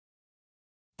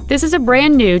This is a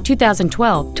brand new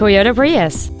 2012 Toyota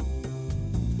Prius.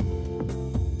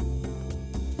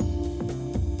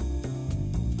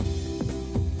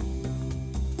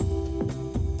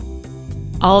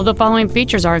 All of the following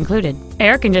features are included: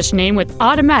 air conditioning with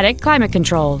automatic climate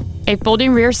control, a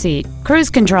folding rear seat, cruise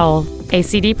control, a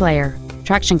CD player,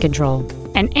 traction control,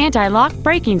 an anti-lock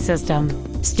braking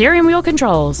system, steering wheel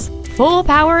controls, full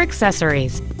power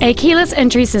accessories, a keyless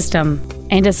entry system,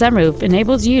 and a sunroof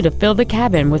enables you to fill the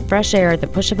cabin with fresh air at the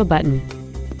push of a button.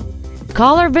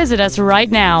 Call or visit us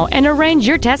right now and arrange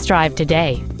your test drive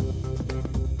today.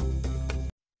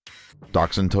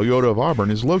 Doxon Toyota of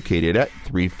Auburn is located at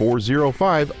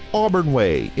 3405 Auburn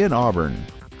Way in Auburn,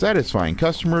 satisfying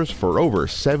customers for over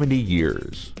 70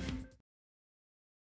 years.